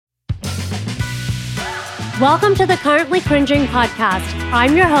Welcome to the Currently Cringing podcast.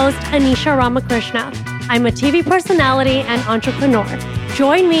 I'm your host, Anisha Ramakrishna. I'm a TV personality and entrepreneur.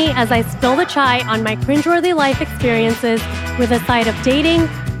 Join me as I spill the chai on my cringeworthy life experiences with a side of dating,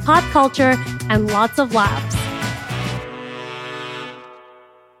 pop culture, and lots of laughs.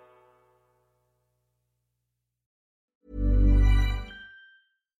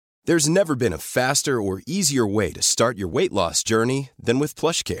 There's never been a faster or easier way to start your weight loss journey than with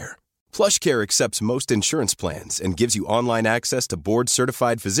PlushCare. PlushCare accepts most insurance plans and gives you online access to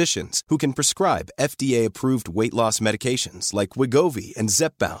board-certified physicians who can prescribe FDA-approved weight loss medications like Wegovy and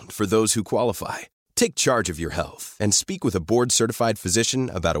Zepbound for those who qualify. Take charge of your health and speak with a board-certified physician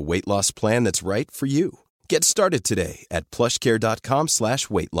about a weight loss plan that's right for you. Get started today at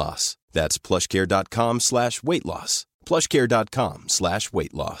plushcare.com/weight-loss. That's plushcare.com/weight-loss.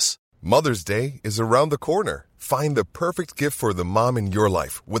 plushcare.com/weight-loss. Mother's Day is around the corner. Find the perfect gift for the mom in your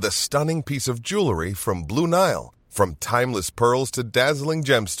life with a stunning piece of jewelry from Blue Nile. From timeless pearls to dazzling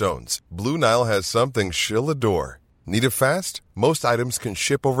gemstones, Blue Nile has something she'll adore. Need it fast? Most items can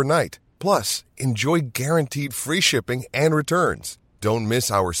ship overnight. Plus, enjoy guaranteed free shipping and returns. Don't miss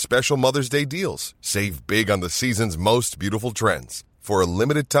our special Mother's Day deals. Save big on the season's most beautiful trends. For a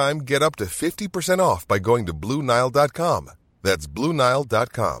limited time, get up to 50% off by going to BlueNile.com. That's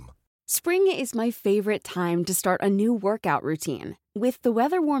BlueNile.com. Spring is my favorite time to start a new workout routine. With the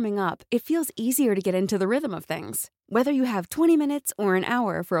weather warming up, it feels easier to get into the rhythm of things. Whether you have 20 minutes or an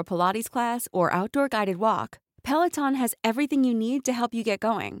hour for a Pilates class or outdoor guided walk, Peloton has everything you need to help you get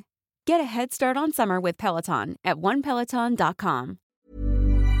going. Get a head start on summer with Peloton at onepeloton.com.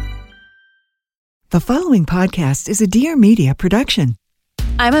 The following podcast is a Dear Media production.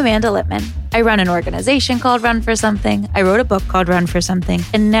 I'm Amanda Lippman. I run an organization called Run for Something. I wrote a book called Run for Something.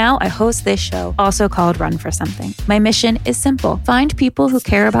 And now I host this show, also called Run for Something. My mission is simple. Find people who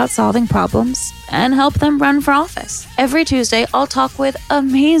care about solving problems and help them run for office. Every Tuesday, I'll talk with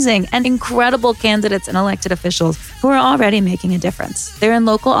amazing and incredible candidates and elected officials who are already making a difference. They're in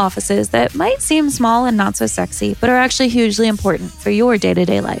local offices that might seem small and not so sexy, but are actually hugely important for your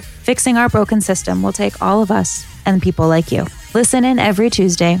day-to-day life. Fixing our broken system will take all of us and people like you. Listen in every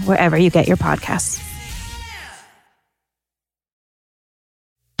Tuesday wherever you get your podcasts.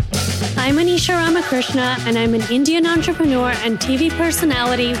 I'm Anisha Ramakrishna, and I'm an Indian entrepreneur and TV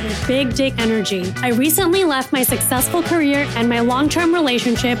personality with big dick energy. I recently left my successful career and my long-term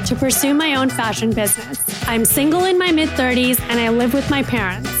relationship to pursue my own fashion business. I'm single in my mid-30s, and I live with my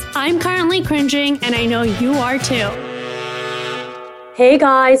parents. I'm currently cringing, and I know you are too. Hey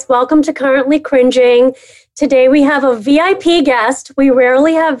guys, welcome to Currently Cringing. Today we have a VIP guest. We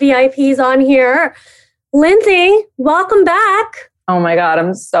rarely have VIPs on here. Lindsay, welcome back. Oh my God,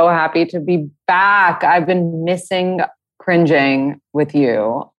 I'm so happy to be back. I've been missing cringing with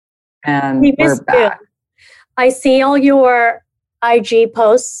you, and we're back. You. I see all your IG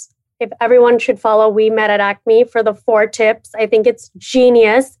posts. If everyone should follow We Met at Acme for the 4 tips. I think it's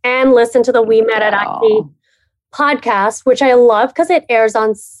genius. And listen to the We Met at Acme podcast, which I love because it airs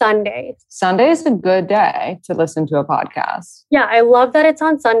on Sundays. Sunday is a good day to listen to a podcast. Yeah, I love that it's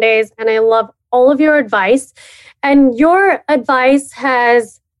on Sundays, and I love all of your advice. And your advice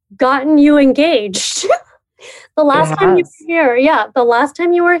has gotten you engaged. The last time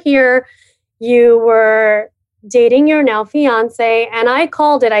you were here, you were dating your now fiance, and I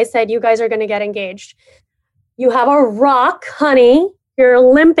called it. I said, you guys are going to get engaged. You have a rock, honey. You're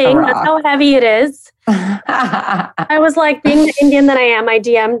limping. That's how heavy it is. I was like, being the Indian that I am, I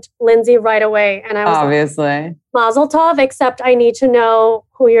DM'd Lindsay right away. And I was like, Mazel tov, except I need to know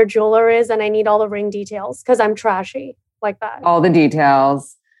who your jeweler is and I need all the ring details because I'm trashy like that. All the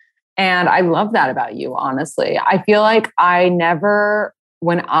details. And I love that about you, honestly. I feel like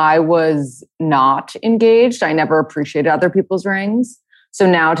when I was not engaged, I never appreciated other people's rings. So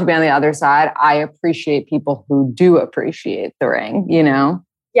now to be on the other side, I appreciate people who do appreciate the ring, you know?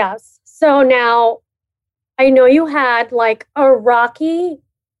 Yes. So now I know you had like a rocky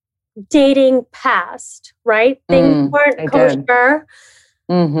dating past, right? Things weren't kosher.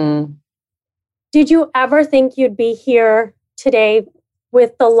 Mm-hmm. Did you ever think you'd be here today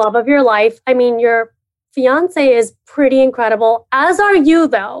with the love of your life? I mean, your fiance is pretty incredible, as are you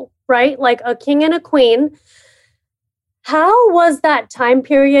though, right? Like a king and a queen. How was that time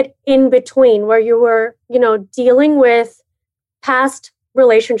period in between where you were, dealing with past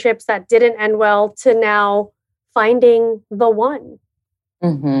relationships that didn't end well to now finding the one?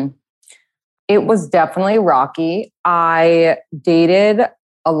 Mm-hmm. It was definitely rocky. I dated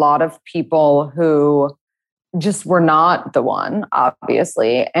a lot of people who just were not the one,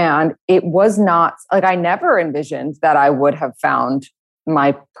 obviously. And it was not like I never envisioned that I would have found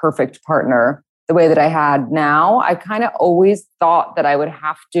my perfect partner the way that I had now, I kind of always thought that I would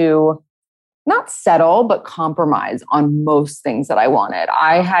have to not settle, but compromise on most things that I wanted.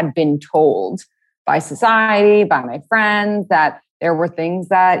 I had been told by society, by my friends, that there were things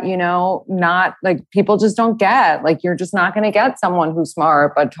that, not like people just don't get. Like, you're just not going to get someone who's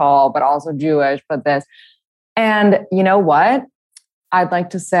smart, but tall, but also Jewish, but this. And you know what? I'd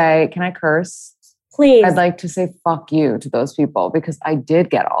like to say, can I curse? Please. I'd like to say fuck you to those people, because I did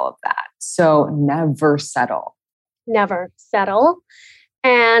get all of that. So never settle. Never settle.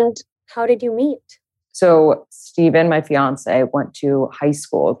 And how did you meet? So Steven, my fiance, went to high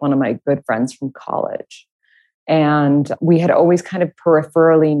school with one of my good friends from college. And we had always kind of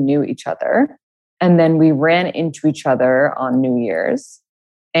peripherally knew each other. And then we ran into each other on New Year's.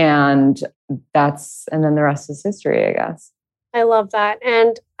 And then the rest is history, I guess. I love that.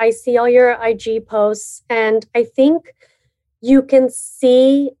 And I see all your IG posts, and I think you can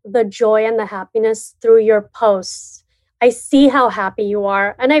see the joy and the happiness through your posts. I see how happy you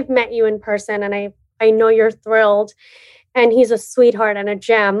are. And I've met you in person, and I know you're thrilled. And he's a sweetheart and a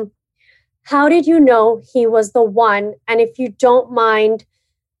gem. How did you know he was the one? And if you don't mind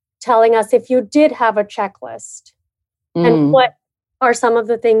telling us if you did have a checklist, and what are some of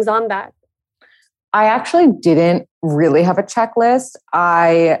the things on that? I actually didn't really have a checklist.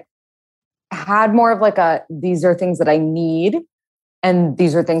 I had more of like these are things that I need and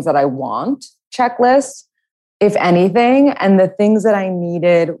these are things that I want checklist, if anything. And the things that I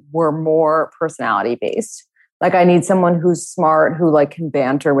needed were more personality based. Like, I need someone who's smart, who like can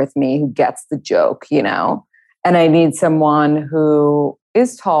banter with me, who gets the joke, and I need someone who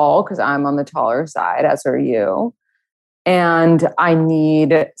is tall, because I'm on the taller side, as are you. And I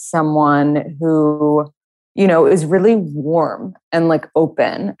need someone who, is really warm and like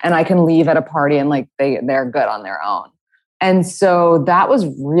open, and I can leave at a party and like they're good on their own. And so that was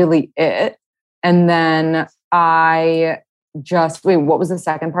really it. And then what was the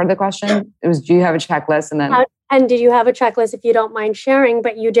second part of the question? It was, do you have a checklist? And did you have a checklist, if you don't mind sharing,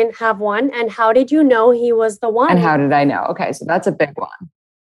 but you didn't have one? And how did you know he was the one? And how did I know? Okay, so that's a big one.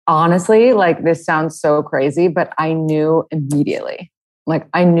 Honestly, like, this sounds so crazy, but I knew immediately.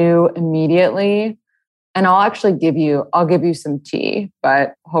 And I'll give you some tea,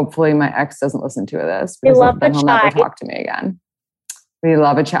 but hopefully my ex doesn't listen to this, because then he'll never talk to me again. We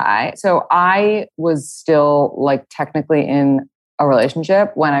love a chai. So I was still like technically in a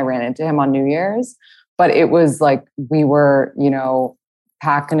relationship when I ran into him on New Year's, but it was like, we were,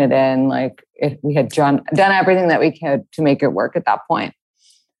 packing it in, like we had done everything that we could to make it work at that point.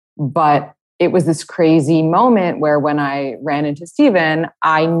 But it was this crazy moment where when I ran into Steven,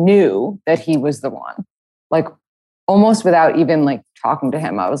 I knew that he was the one, like almost without even like talking to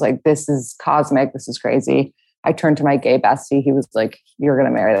him. I was like, this is cosmic. This is crazy. I turned to my gay bestie. He was like, you're going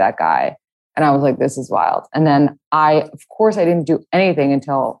to marry that guy. And I was like, this is wild. And then I didn't do anything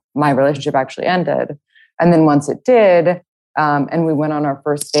until my relationship actually ended. And then once it did, and we went on our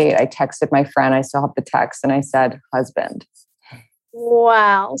first date, I texted my friend. I still have the text, and I said, husband.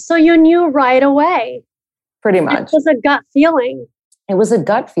 Wow. So you knew right away. Pretty much. It was a gut feeling. It was a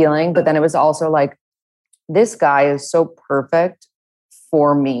gut feeling, but then it was also like, this guy is so perfect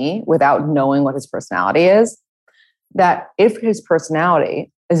for me without knowing what his personality is, that if his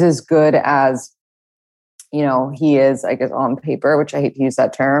personality is as good as, he is, I guess, on paper, which I hate to use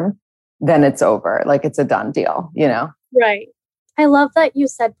that term, then it's over. Like, it's a done deal, Right. I love that you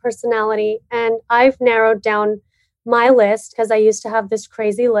said personality. And I've narrowed down my list, because I used to have this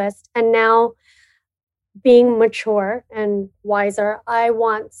crazy list. And now, being mature and wiser, I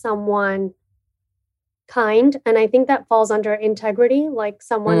want someone kind. And I think that falls under integrity, like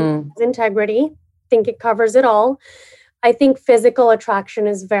someone with integrity. I think it covers it all. I think physical attraction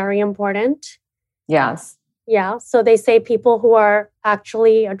is very important. Yes. Yeah. So they say people who are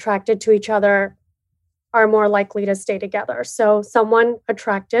actually attracted to each other are more likely to stay together. So someone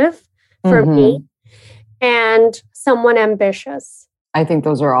attractive for me, and someone ambitious. I think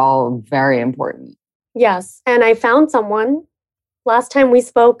those are all very important. Yes. And I found someone. Last time we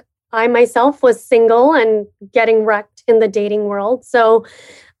spoke, I myself was single and getting wrecked in the dating world. So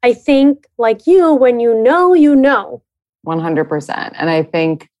I think, like you, when you know, 100%. And I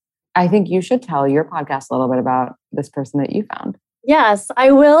think you should tell your podcast a little bit about this person that you found. Yes,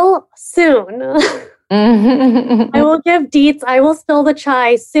 I will soon. I will give deets. I will spill the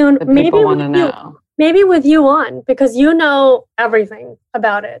chai soon. Maybe want to know. Maybe with you on, because you know everything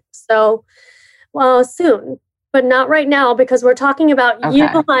about it. So, soon, but not right now, because we're talking about you,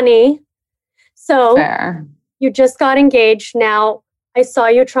 honey. So fair. You just got engaged. Now, I saw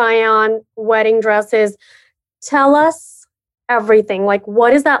you try on wedding dresses. Tell us everything. Like,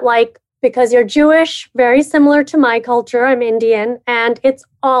 what is that like because you're Jewish, very similar to my culture. I'm Indian, and it's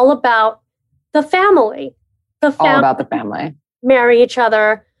all about the family. All about the family. Marry each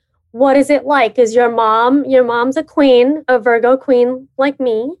other. What is it like? Is your mom's a queen, a Virgo queen like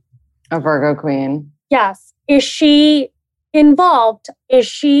me? A Virgo queen. Yes. Is she involved? Is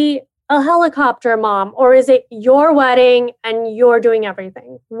she a helicopter mom? Or is it your wedding and you're doing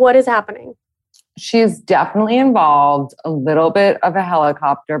everything? What is happening? She's definitely involved, a little bit of a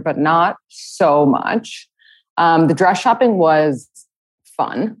helicopter, but not so much. The dress shopping was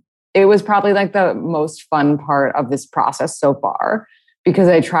fun. It was probably like the most fun part of this process so far, because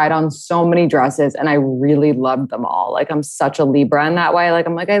I tried on so many dresses and I really loved them all. Like, I'm such a Libra in that way. Like,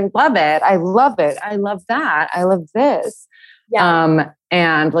 I'm like, I love it. I love it. I love that. I love this. Yeah.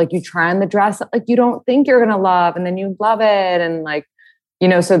 And like, you try on the dress, like you don't think you're going to love, and then you love it. And like, you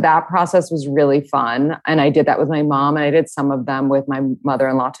know, so that process was really fun. And I did that with my mom, and I did some of them with my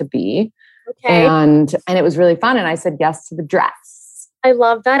mother-in-law to be. Okay. And it was really fun. And I said yes to the dress. I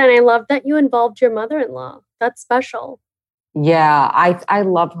love that. And I love that you involved your mother-in-law. That's special. Yeah, I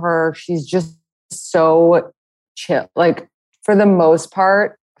love her. She's just so chill. Like, for the most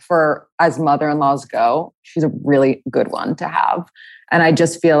part, for as mother-in-laws go, she's a really good one to have. And I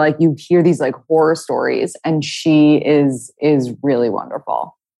just feel like you hear these like horror stories, and she is really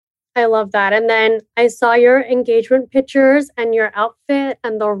wonderful. I love that. And then I saw your engagement pictures and your outfit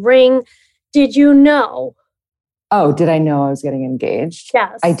and the ring. Did you know? Oh, did I know I was getting engaged?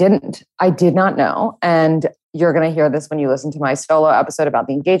 Yes. I didn't. I did not know. And you're going to hear this when you listen to my solo episode about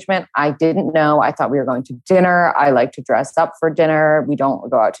the engagement. I didn't know. I thought we were going to dinner. I like to dress up for dinner. We don't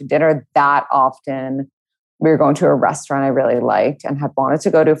go out to dinner that often. We were going to a restaurant I really liked and had wanted to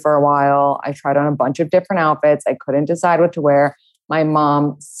go to for a while. I tried on a bunch of different outfits. I couldn't decide what to wear. My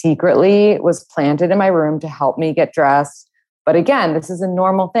mom secretly was planted in my room to help me get dressed. But again, this is a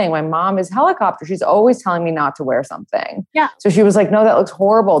normal thing. My mom is helicopter. She's always telling me not to wear something. Yeah. So she was like, no, that looks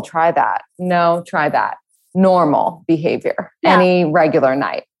horrible. Try that. No, try that. Normal behavior, any regular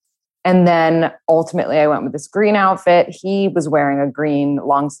night. And then ultimately I went with this green outfit. He was wearing a green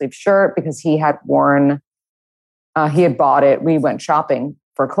long sleeve shirt because he had bought it. We went shopping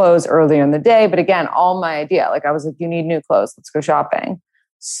for clothes earlier in the day. But again, all my idea, like I was like, you need new clothes. Let's go shopping.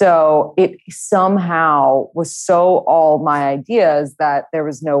 So it somehow was so all my ideas that there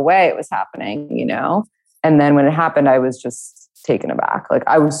was no way it was happening, you know? And then when it happened, I was just taken aback. Like,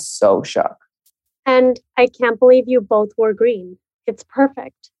 I was so shook. And I can't believe you both wore green. It's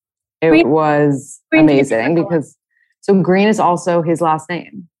perfect. It was amazing because green is also his last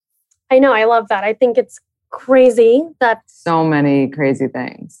name. I know. I love that. I think it's crazy that so many crazy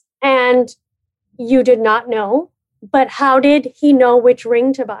things. And you did not know, but how did he know which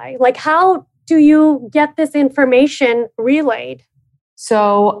ring to buy? Like, how do you get this information relayed?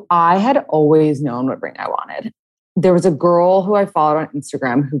 So I had always known what ring I wanted. There was a girl who I followed on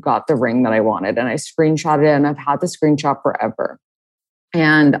Instagram who got the ring that I wanted, and I screenshotted it, and I've had the screenshot forever.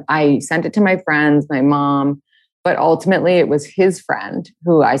 And I sent it to my friends, my mom, but ultimately it was his friend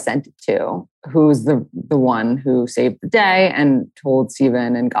who I sent it to, who's the one who saved the day and told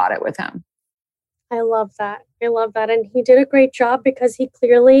Steven and got it with him. I love that. I love that. And he did a great job because he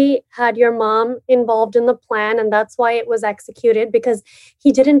clearly had your mom involved in the plan. And that's why it was executed, because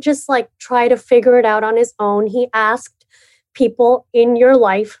he didn't just like try to figure it out on his own. He asked people in your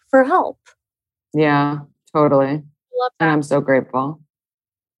life for help. Yeah, totally. Love that. And I'm so grateful.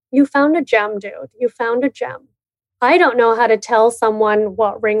 You found a gem, dude. You found a gem. I don't know how to tell someone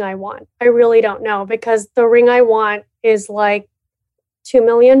what ring I want. I really don't know, because the ring I want is like $2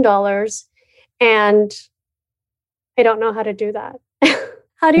 million. And I don't know how to do that.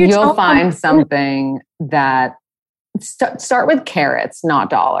 How do you You'll find something that start with carats, not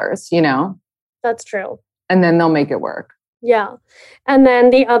dollars, you know? That's true. And then they'll make it work. Yeah. And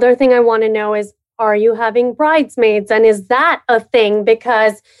then the other thing I want to know is, are you having bridesmaids? And is that a thing?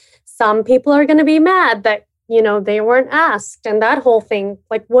 Because some people are going to be mad that, you know, they weren't asked, and that whole thing.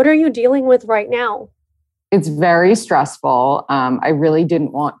 Like, what are you dealing with right now? It's very stressful. I really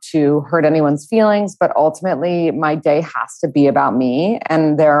didn't want to hurt anyone's feelings, but ultimately my day has to be about me.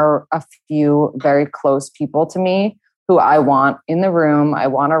 And there are a few very close people to me who I want in the room, I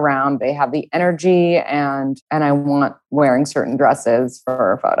want around. They have the energy, and I want wearing certain dresses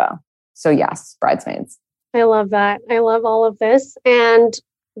for a photo. So yes, bridesmaids. I love that. I love all of this. And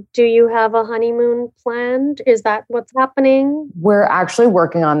do you have a honeymoon planned? Is that what's happening? We're actually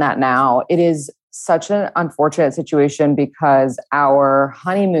working on that now. It is such an unfortunate situation because our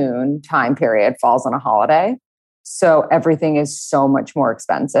honeymoon time period falls on a holiday. So everything is so much more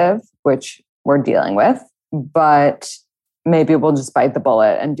expensive, which we're dealing with. But maybe we'll just bite the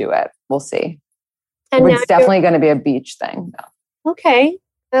bullet and do it. we'll see. And But it's definitely going to be a beach thing. No. Okay.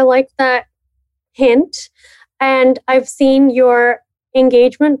 I like that hint. And I've seen your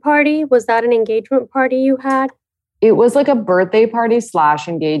engagement party. Was that an engagement party you had? It was like a birthday party /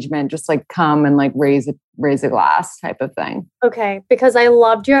 engagement, just like come and like raise a glass type of thing. Okay, because I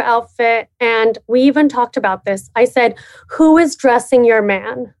loved your outfit and we even talked about this. I said, who is dressing your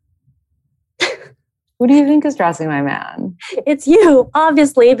man? Who do you think is dressing my man? It's you,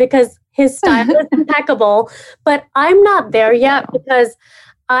 obviously, because his style is impeccable. But I'm not there yet because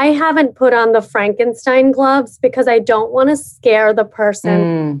I haven't put on the Frankenstein gloves because I don't want to scare the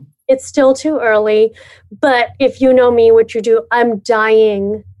person. It's still too early. But if you know me, what you do, I'm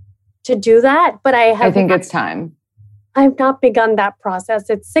dying to do that. But I think it's time. I've not begun that process.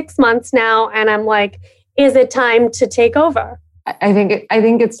 It's 6 months now. And I'm like, is it time to take over? I think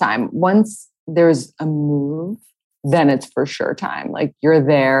it's time. Once there's a move, then it's for sure time. Like you're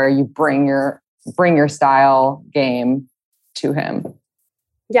there, you bring your style game to him.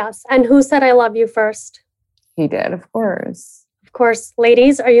 Yes. And who said I love you first? He did, of course. Of course.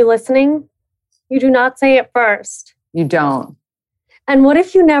 Ladies, are you listening? You do not say it first. You don't. And what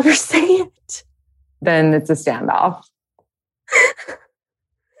if you never say it? Then it's a standoff.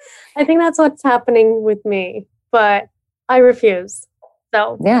 I think that's what's happening with me, but I refuse.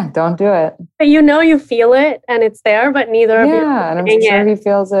 So yeah, don't do it. But you feel it and it's there, but neither of you. Yeah, and I'm sure he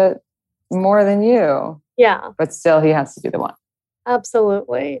feels it more than you. Yeah. But still, he has to be the one.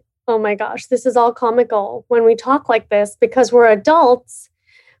 Absolutely. Oh my gosh, this is all comical when we talk like this because we're adults.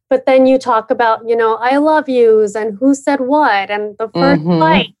 But then you talk about, I love yous and who said what and the first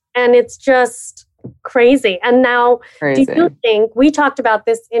fight. And it's just crazy. And now, do you think, we talked about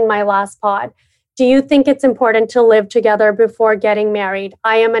this in my last pod, do you think it's important to live together before getting married?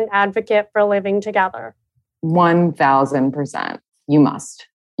 I am an advocate for living together. 1000%. You must.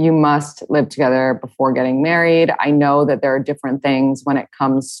 You must live together before getting married. I know that there are different things when it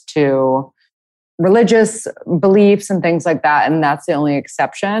comes to religious beliefs and things like that. And that's the only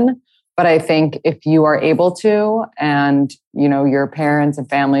exception. But I think if you are able to, and your parents and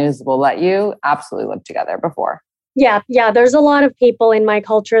families will let you, absolutely live together before. Yeah. There's a lot of people in my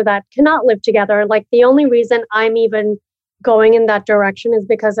culture that cannot live together. Like the only reason I'm even going in that direction is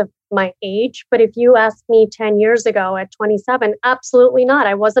because of my age. But if you asked me 10 years ago at 27, absolutely not.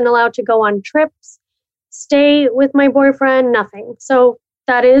 I wasn't allowed to go on trips, stay with my boyfriend, nothing. So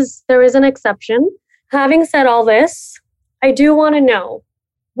there is an exception. Having said all this, I do want to know,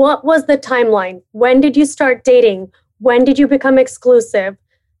 what was the timeline? When did you start dating? When did you become exclusive?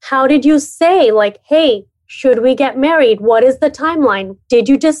 How did you say hey, should we get married? What is the timeline? Did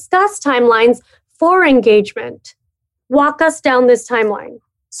you discuss timelines for engagement? Walk us down this timeline.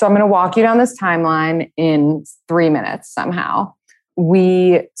 So I'm going to walk you down this timeline in 3 minutes somehow.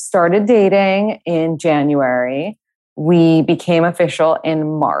 We started dating in January. We became official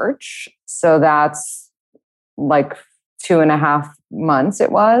in March. So that's like 2.5 months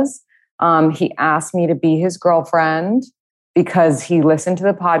it was. He asked me to be his girlfriend because he listened to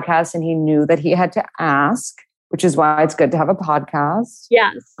the podcast and he knew that he had to ask, which is why it's good to have a podcast.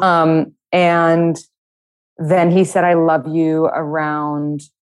 Yes. And then he said, I love you around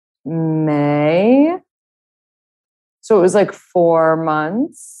May. So it was like 4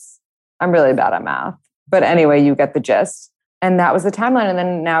 months. I'm really bad at math. But anyway, you get the gist. And that was the timeline. And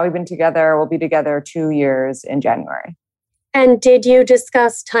then now we've been together. We'll be together 2 years in January. And did you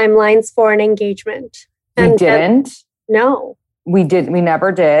discuss timelines for an engagement? We didn't. No. We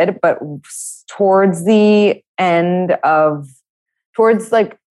never did. But towards like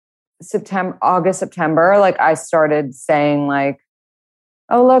August, September, like I started saying like,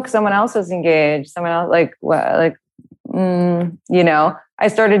 oh, look, someone else is engaged. Someone else I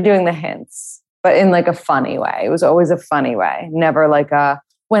started doing the hints, but in like a funny way. It was always a funny way. Never like a,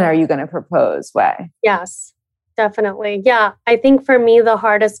 when are you going to propose way. Yes, definitely. Yeah. I think for me, the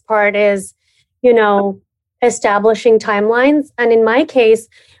hardest part is, establishing timelines. And in my case,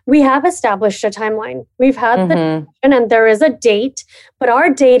 we have established a timeline. We've had the and there is a date, but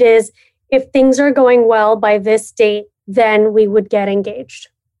our date is if things are going well by this date, then we would get engaged.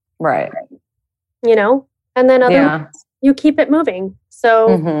 Right. And then otherwise you keep it moving.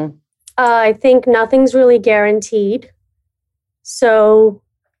 So I think nothing's really guaranteed. So,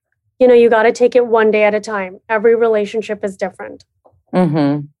 you got to take it one day at a time. Every relationship is different.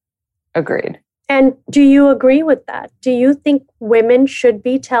 Agreed. And do you agree with that? Do you think women should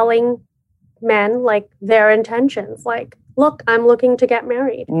be telling men like their intentions? Like, look, I'm looking to get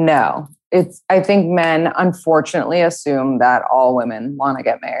married. No, I think men unfortunately assume that all women want to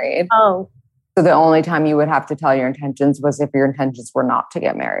get married. Oh. So the only time you would have to tell your intentions was if your intentions were not to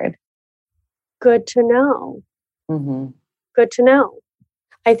get married. good to know. Mm-hmm. Good to know.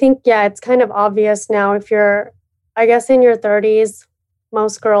 I think, it's kind of obvious now if you're, I guess, in your 30s,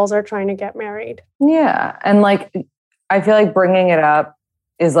 most girls are trying to get married. Yeah. And like, I feel like bringing it up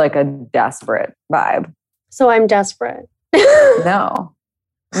is like a desperate vibe. So I'm desperate. No,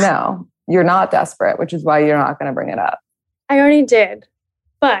 you're not desperate, which is why you're not going to bring it up. I already did,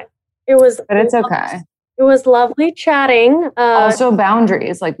 but it's okay. It was lovely chatting. Also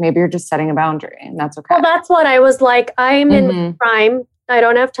boundaries, like maybe you're just setting a boundary and that's okay. Well, that's what I was like. I'm in prime. I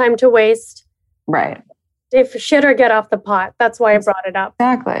don't have time to waste. Right. If shit or get off the pot. That's why I brought it up.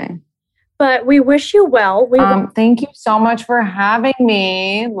 Exactly. But we wish you well. Thank you so much for having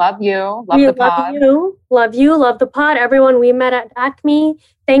me. Love you. Love the pod. Love you. Love the pod. Everyone we met at Acme.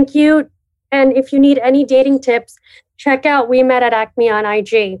 Thank you. And if you need any dating tips, check out We Met at Acme on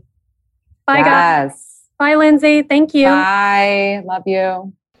IG. Bye, guys. Bye, Lindsay. Thank you. Bye. Love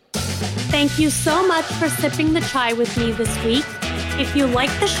you. Thank you so much for sipping the chai with me this week. If you like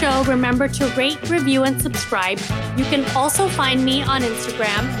the show, remember to rate, review, and subscribe. You can also find me on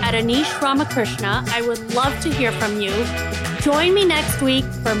Instagram at Anish Ramakrishna. I would love to hear from you. Join me next week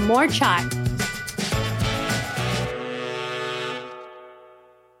for more chai.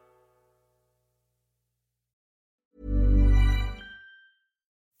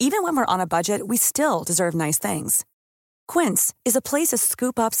 Even when we're on a budget, we still deserve nice things. Quince is a place to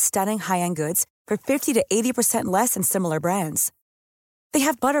scoop up stunning high-end goods for 50 to 80% less than similar brands. They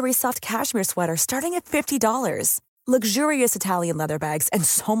have buttery soft cashmere sweaters starting at $50, luxurious Italian leather bags, and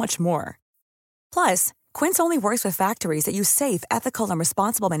so much more. Plus, Quince only works with factories that use safe, ethical, and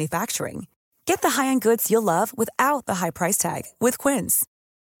responsible manufacturing. Get the high-end goods you'll love without the high price tag with Quince.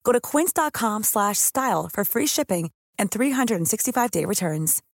 Go to quince.com/style for free shipping and 365-day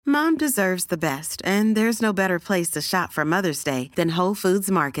returns. Mom deserves the best, and there's no better place to shop for Mother's Day than Whole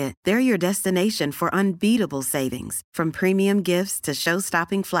Foods Market. They're your destination for unbeatable savings, from premium gifts to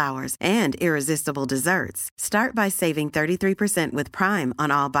show-stopping flowers and irresistible desserts. Start by saving 33% with Prime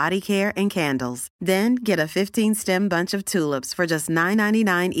on all body care and candles. Then get a 15-stem bunch of tulips for just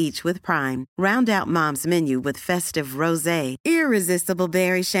 $9.99 each with Prime. Round out Mom's menu with festive rosé, irresistible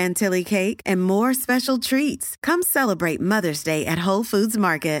berry chantilly cake, and more special treats. Come celebrate Mother's Day at Whole Foods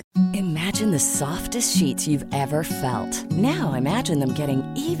Market. Imagine the softest sheets you've ever felt. Now imagine them getting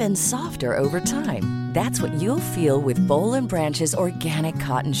even softer over time. That's what you'll feel with Boll & Branch's organic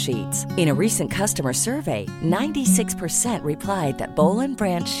cotton sheets. In a recent customer survey, 96% replied that Boll &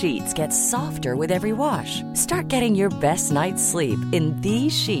 Branch sheets get softer with every wash. Start getting your best night's sleep in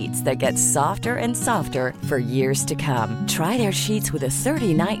these sheets that get softer and softer for years to come. Try their sheets with a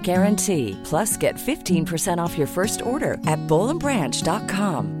 30-night guarantee. Plus, get 15% off your first order at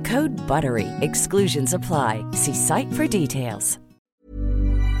bollandbranch.com. Code BUTTERY. Exclusions apply. See site for details.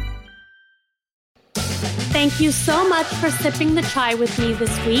 Thank you so much for sipping the chai with me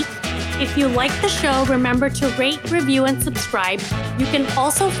this week. If you like the show, remember to rate, review, and subscribe. You can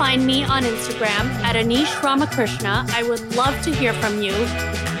also find me on Instagram at Anish Ramakrishna. I would love to hear from you.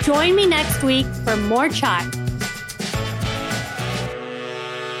 Join me next week for more chai.